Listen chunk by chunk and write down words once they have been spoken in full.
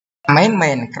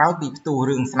មែនក្រោយពីផ្ទុះ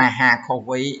រឿងស្នេហាខុស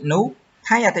វ័យនោះ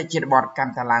ថៃអតិថិបតកម្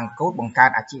មតាឡើងកោតបង្កើត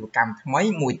អាជីវកម្មថ្មី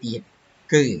មួយទៀត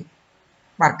គឺ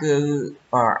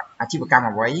អាជីវកម្ម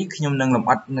អ្វីខ្ញុំនឹងលម្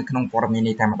អិតនៅក្នុងព័ត៌មាន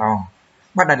នេះតែម្ដង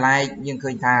បាទដែលឡែកយើងឃើ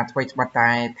ញថាអ្វីត្បិតតែ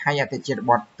ថៃអតិថិ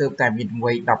បតទើបតែមាន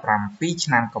វ័យ17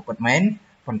ឆ្នាំក៏ពិតមែន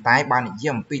ប៉ុន្តែបាននិយាយ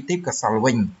អំពីទេពកោសល្យ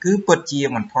វិញគឺពិតជា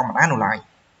មិនធម្មតានោះឡើយ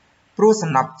ព្រោះសំ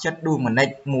ណប់ចិត្តដួងមនិច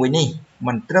មួយនេះ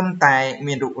មិនត្រឹមតែ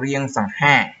មានរូបរាងសង្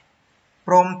ហា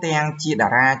ព្រមទាំងជាតា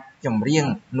រាចម្រៀង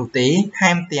នោះទេ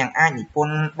ថែមទាំងអាចនិព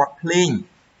ន្ធបទភ្លេង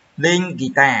លេងហ្គី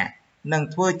តានិង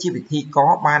ធ្វើជាពិធីក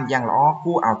របានយ៉ាងល្អ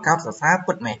គួរឲ្យកោតសរសើរ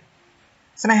ពិតមែន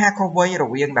ស្នេហាខុសវ័យរ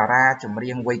វាងតារាចម្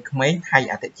រៀងវ័យក្មេងថៃ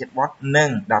អតិថិបតនិង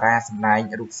តារាសម្ដែង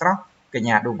រូបស្រស់កញ្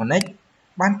ញាដួងមនិច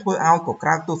បានធ្វើឲ្យកក្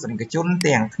រៅទស្សនិកជន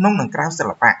ទាំងក្នុងនិងក្រៅសិ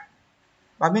ល្បៈ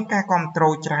ដោយមានការគាំទ្រ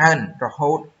ច្រើនរ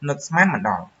ហូតនឹកស្មានមិន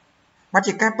ដល់បាទ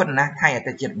ជាការពិតណាស់ថៃអ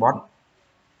តិថិបត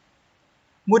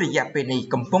មួយរយៈពេលនេះ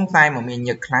កំពុងតែមមា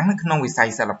ញឹកខ្លាំងនៅក្នុងវិស័យ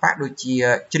សិល្បៈដូចជា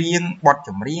ច្រៀងបទច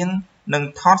ម្រៀងនិង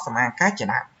ថតសម្អាងការជា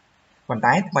ដើមប៉ុន្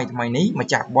តែថ្មីនេះម្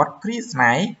ចាស់បទគ្រាស្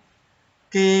នេហ៍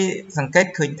គេសង្កេត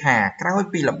ឃើញថាក្រោយ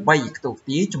ពីល្បីខ្ទស្ស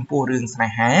ទាយចំពោះរឿងស្នេ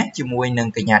ហាជាមួយនឹង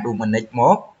កញ្ញាដួងមនិចម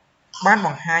កបានប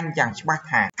ង្ហាញយ៉ាងច្បាស់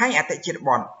ថាថៃអតិថិប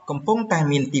តកំពុងតែ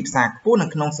មានទីផ្សារខ្ពស់នៅ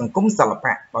ក្នុងសង្គមសិល្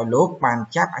បៈដោយលោកបាន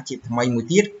ចាប់អាជីពថ្មីមួយ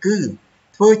ទៀតគឺ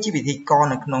ធ្វើជាពិធីករ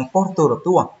នៅក្នុងប៉ុស្តិ៍ទូរទ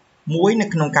ស្សន៍មួយនៅ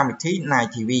ក្នុងកម្មវិធី Night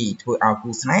TV ធ្វើឲ្យ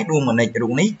គូស្នេហ៍ដួងមនិចរូ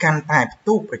បនេះកាន់តែផ្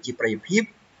ទុះប្រជាប្រិយភាព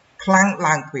ខ្លាំង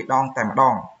ឡើងទ្វេដងតែម្ដ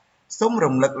ងសូម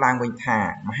រំលឹកឡើងវិញថា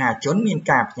មហាជនមាន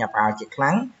ការភ្ញាក់ផ្អើលជាខ្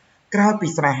លាំងក្រោយពី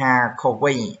ស្នេហាខុស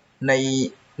វ័យនៃ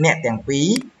អ្នកទាំងពីរ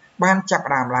បានចាប់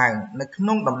ផ្ដើមឡើងនៅក្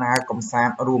នុងដំណើរកម្សាន្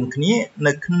តរួមគ្នា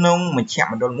នៅក្នុងមជ្ឈ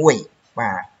មណ្ឌលមួយ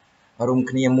បាទរួម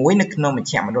គ្នាមួយនៅក្នុងម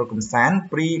ជ្ឈមណ្ឌលកម្សាន្ត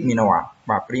ព្រីមី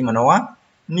ណ័រ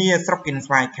នាស្រុកគិន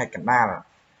ស្វាយខេត្តកណ្ដាល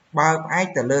បើផ្អែក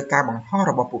ទៅលើការបង្ហោះ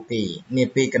របស់ពួកគេនា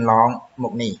ពេលកន្លងម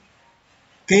កនេះ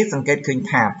គេសង្កេតឃើញ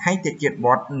ថាថៃតិជាតិប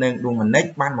តនិងដួងមនិច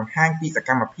បានបង្ហាញពីសក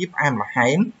ម្មភាពផ្អែមល្ហែ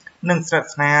មនិងស្និទ្ធ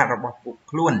ស្នាលរបស់ពួក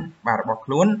ខ្លួន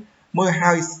មើល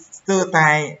ហើយស្ទើរតែ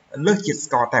លើសជាតិ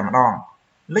ស្ករតែម្ដង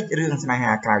លេចរឿងស្នេ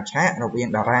ហាក្រៅឆាករវាង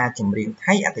តារាចម្រៀង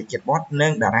ថៃអតិថិបតនិ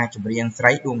ងតារាចម្រៀងស្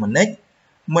រីដួងមនិច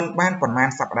មិនបានប៉ុន្មាន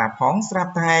សប្តាហ៍ផងស្រា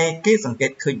ប់តែគេសង្កេ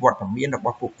តឃើញវត្តមានរប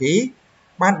ស់ពួកគេ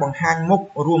បានបង្ហាញមុខ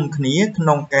រួមគ្នាក្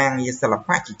នុងការងារសិល្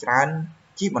បៈជាច្រើន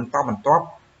ជាបន្តបន្ទាប់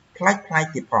ផ្លែក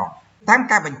ទៀតផងតាម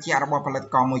ការបញ្ជាក់របស់ផលិត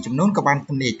ករមួយចំនួនក៏បានព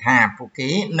ន្យល់ថាពួកគេ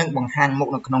នឹងបង្ហាញមុខ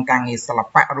នៅក្នុងការងារសិល្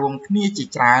បៈរួមគ្នាជា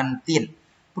ច្រើនទៀត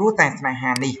ព្រោះតែស្នេ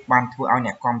ហានេះបានធ្វើឲ្យ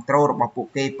អ្នកគាំទ្ររបស់ពួក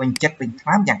គេពេញចិត្តពេញខ្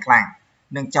លាំងយ៉ាងខ្លាំង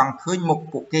និងចង់ឃើញមុខ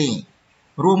ពួកគេ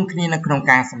រួមគ្នានៅក្នុង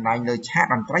ការសម្ដែងលើឆាក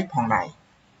តន្ត្រីផងដែរ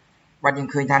បាទយើង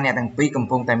ឃើញថាអ្នកទាំងពីរកំ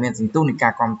ពុងតែមានសន្ទុះនៃកា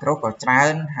រគាំទ្រក៏ច្រើ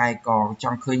នហើយក៏ច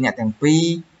ង់ឃើញអ្នកទាំងពីរ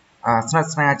ស្និទ្ធ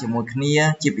ស្នាលជាមួយគ្នា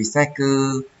ជាពិសេសគឺ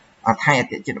ថៃអ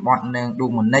តិថិបតនិងដួ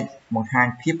ងមនិចបង្ហាញ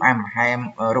ភាពផ្អែមល្ហែម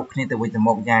រកគ្នាទៅវិញទៅម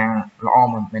កយ៉ាងល្អ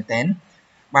មែនទែន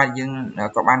បាទយើង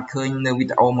ក៏បានឃើញនៅវី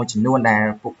ដេអូមួយចំនួនដែល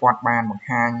ពួកគាត់បានបង្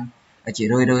ហាញជា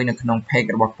រឿយៗនៅក្នុង page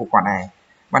របស់ពួកគាត់ដែរ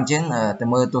បាទអញ្ចឹងទៅ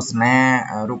មើលទស្សនា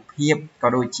រូបភាពក៏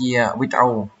ដូចជាវីដេអូ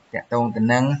តាក់ទងទៅ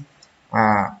នឹង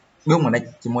ដួងមនិច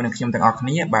ជាមួយនឹងខ្ញុំទាំងអស់គ្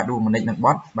នាបាទដួងមនិចនិងប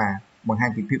តបាទបង្ហាញ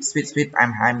ពីភាពស្វីតផ្អែម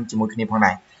ល្ហែមជាមួយគ្នាផង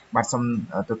ដែរបាទសូម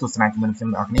ទៅទស្សនាជាមួយនឹងខ្ញុំ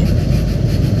ទាំងអស់គ្នា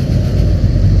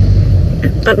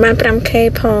អត់បាន 5K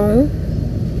ផង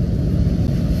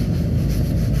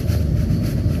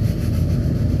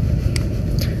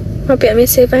មកពាក់មាន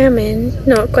សេវាមែន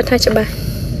ណ៎គាត់ថាច្បាស់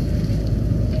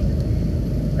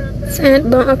ស្អាត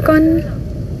បងអរគុណ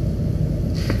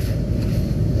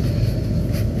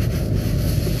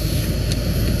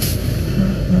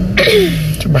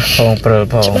ច្បាស់ផងព្រើល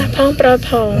ផង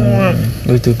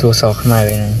ដូចទូសខ្មែរ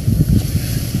ហ្នឹង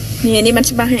នេះมัน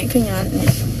ច្បាស់ហែកឃើញអត់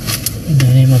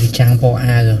នេះមកវិចាំងពណ៌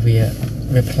អា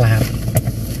វាផ្លាត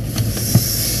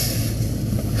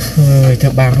ហើយធ្វើ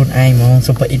បានខ្លួនឯងហ្មង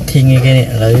super eating ឯគេនេះ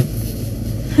ឥឡូវ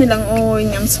ហើយឡើងអូយ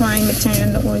ញ៉ាំស្វាយមួយចាន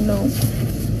លោកអើយលោក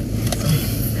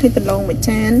ហើយដលងមួយ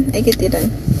ចានអីគេទៀតហើយ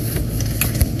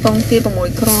ពងទា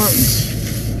6គ្រាប់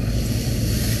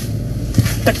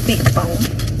ទឹក2កំប៉ុង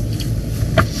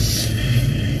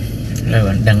លើ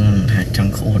បានដឹងថាច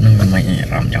ង់ក្អួតនឹងមិនអា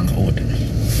រម្មណ៍ចង់ក្អួត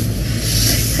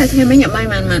ហើយថ្ងៃមិញញ៉ាំបាយ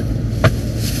បានម៉ាត់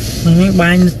មិញ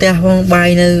បាយនៅផ្ទះផងបាយ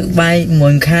នៅបាយមួ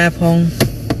យខាផង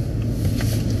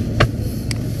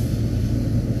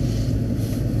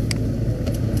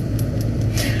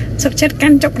សុខចិត្តកា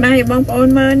ន់ចុកដៃបងប្អូន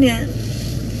មើលនេះ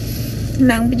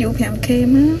ឡើងពី 5K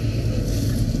មក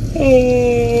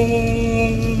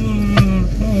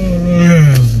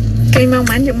គេមក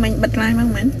មិនយកមិញបិទឡាយមក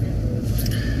មិន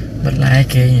បិទឡាយ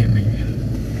គេមិញ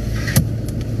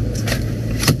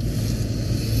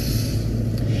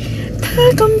ថា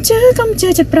កុំជឿ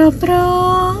ចិត្តប្រុស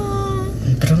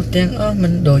tiếng ó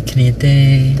mình đôi kia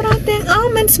tê pro tiếng ó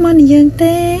mình small dương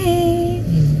tê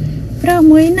pro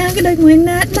mùi na cái đôi mùi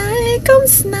na đáy công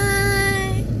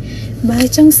snai bài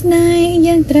trong snai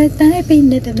dương trời tay pin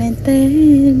để ta bên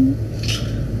tên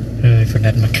rồi phần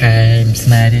đặt mà khai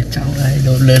snai đi cháu ấy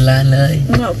đồ lơ la lời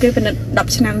ngộ kia phần đặt đập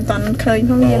năm toàn khơi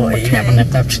không dương một khai phần đặt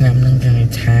đập năm nâng cái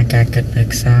tha ca kịch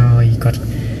được sao còn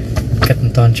kịch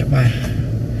toàn cho bà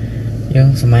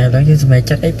dươngสมัยแล้วdươngสมัย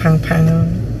จัดไอ้พัง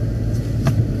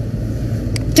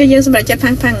จะdươngสมัยจัด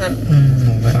พังอ่ะห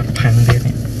นูไปอดพังเดียวเ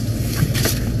นี่ย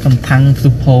กำพังสุ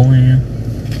โพงเลย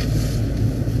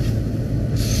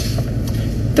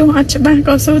ตัวอัจฉริยะ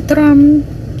ก็สู้ตรม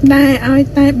ได้เอา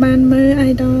แต่บานมือไอ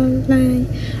ดอลไลน์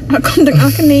เอาคนตึกเอา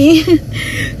คนนี้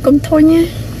กลมทุนเนี่ย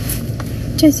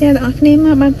เจ๊เสียเอาคนนี้ม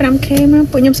าบานปรำเคมา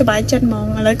ปุ่ยยมสบายจัดมอง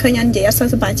อะไรเคยยันเจี๋ย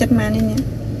สบายจัดมาเนี่ย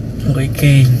โอ้ยเ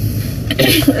ก่ง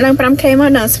ลังปรำเคมา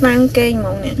เดินสว่างเก่งม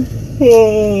องเนี่ย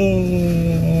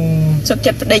สุด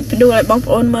จัดเด็กไปดูอะไรบ้อง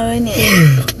โอนมือเนี่ย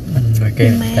โอ้ยเก่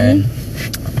งแทน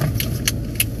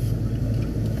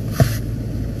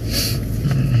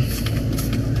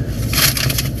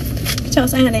cho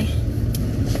sang đây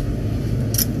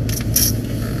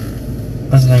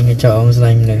anh sang cái chợ ông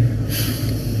sang này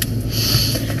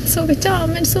số cái chợ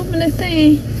mình số mình lấy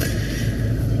tê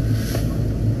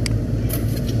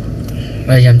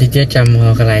bây giờ thì chết chầm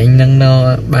họ cái lại nâng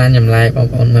no ba nhầm lại bóng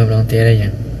ôn mơ lòng tía đây nhỉ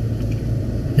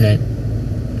này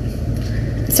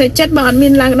sẽ chết bọn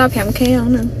mình lang đau phèm khe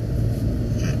không nè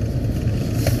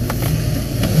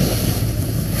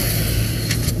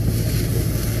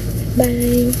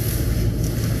bye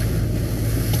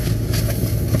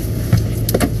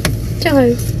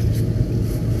trời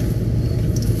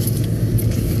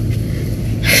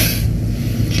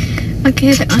ok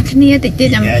thì ở cái nia thì chưa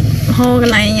làm hô cái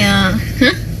này nhờ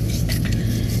hả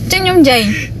chắc nhóm gì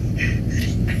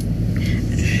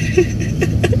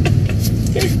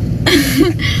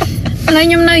lấy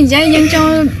nhóm nơi dây dân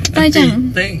cho tay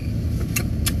chẳng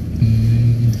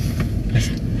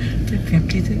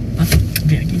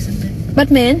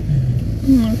bắt mến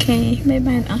ok bye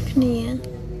bye ở cái nia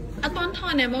ở con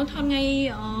thon này bông thon ngay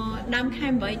đam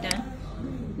khai vậy ta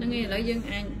nó nghe lại dân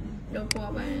anh đâu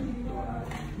qua bạn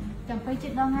chẳng phải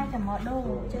chuyện đâu ngay chẳng mở đồ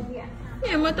chơi vậy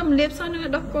nhà mới tầm liệp sao nữa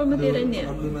đọc cô mới đi đây nè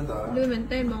đưa mình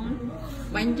tên bóng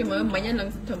bánh cho mở mấy nhân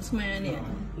lần thầm sma nè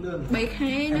bay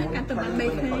khai nó cả tầm ăn bay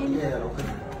khai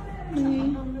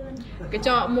cái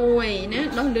trọ mùi nè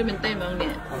đó đưa mình tên bóng nè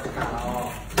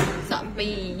sợ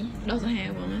vì đó sẽ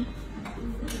heo bóng á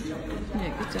nè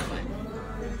cái trọ này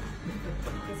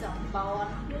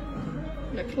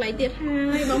là lấy tiệt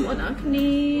hai bóng ở đó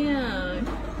kia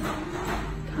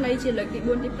lấy chỉ là cái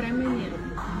buôn đi prime này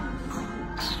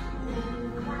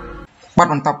bắt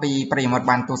đầu tập điประโยชน์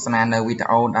บานตัวสนานในวิดีโ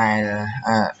อได้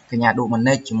ขยะดูมันเน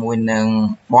จมวยหนึ่ง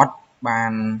บอสบา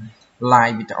นไล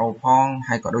น์วิดีโอพ้องใ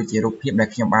ห้ก็โดยจีรูปเพียบได้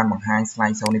ขยะบานบางไฮสไล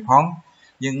ด์โซนในพ้อง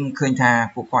ยังเคยทา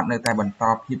ผู้ก่อนในแต่บรรทอ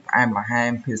พิบไอ้มาให้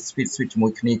พิสฟิตสวิตช์มว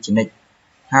ยคณิตจินิก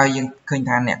ให้ยังเคย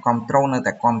ทาเนี่ยคอมโตรในแ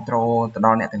ต่คอมโตรตล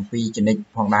อดเนี่ยตั้งปีจินิก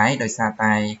พ้องได้โดยซาต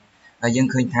ายยัง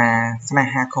เคยทาสนา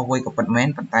ฮาเข้าไว้กับปัดแมน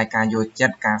ปัดตายการโยจั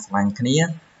ดการสลายคณิต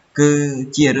คือ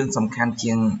เจียเรื่องสำคัญเชี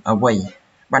ยงเอาไว้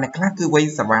บางครั้งคือไว้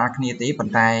สบายคณิตตีปัจ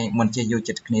จัยมันจะอยู่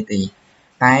จัดคณิตตี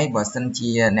แต่บ่สันเชี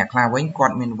ยเนี่ยคลาไว้กอ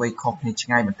ดมันไว้ครบใน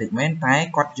ช่างมันติดแม้นแต่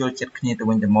กอดอยู่จัดคณิตตัว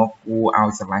มันจะมองกูเอา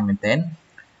สบายมันเต้น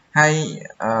ให้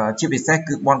ชีวิตแท้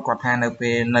คือบอลกอดแทน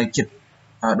ในจิต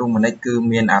ดูมันได้คือ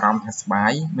มีอารมณ์สบา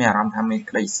ยไม่อารมณ์ทำให้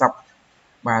กระสับ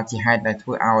บาจีให้ได้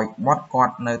ทั่วเอาบอดกอด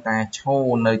ในแต่โช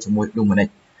ว์ในจมูกดูมันได้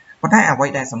เพราะได้เอาไว้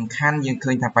ได้สำคัญยังเค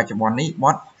ยทำปัจจุบันนี้บ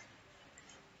อด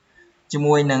จม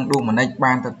วยนังดูเหมือนในบ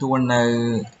านตัวใน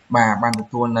บาน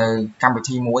ตัวในกัมพู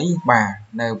ชีมวย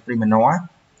ในปริมาณน้อย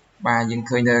ยังเ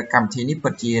คยในกัมพูชีนี่ปั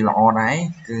จจัยหล่อได้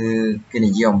คือกิน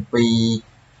ยมปี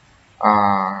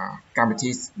กัมพูชี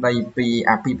ได้ปี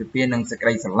ปีเปลี่ยนนังส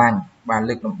กัดสลังเ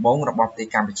ลือกลำบงระบบใน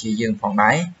กัมพูชียังผ่องไ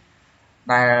ด้แ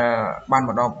ต่บ้านม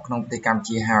าดอกขนมในกัมพู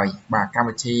ชีหายกัม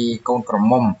พูชีโกนกระ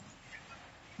มม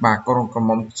โกนกระม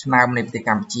มชนะในใน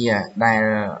กัมพูชีได้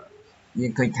ยั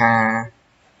งเคยทา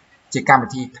chỉ cam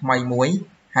thì thay muối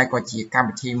hay còn chỉ cam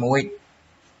thì muối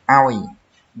ao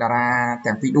đà ra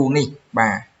tèm video này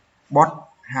bà bot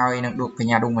hai năng được cái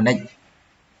nhà đông mình đây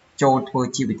cho thôi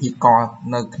chỉ bị thi co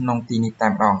nơi nông tin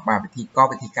tạm đòn bà bị thi co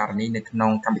bị thi cả này nơi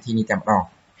nông cam thì tạm đòn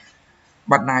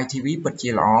bật này chi phí bật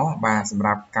chia lỏ bàสำห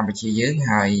รับcam thì dưới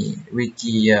hai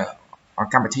wiki ở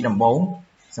cam thì đồng bốn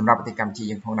สำหรับกิจกรรมที่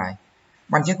ยังพอได้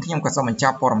บันทึกที่ยังกดส่งมันชอ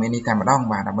บปรมีนี้แต่มาดอง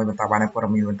มาดำเนินต่อไปในปร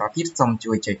มีวันต่อที่ส่ง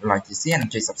ช่วยใจไลค์ที่เสียน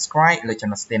ช่วย subscribe เลยจ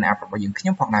นสเตนอัพไปยังข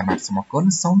ยันพอได้มาสมัครคน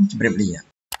ส่งจะเรียบเรีย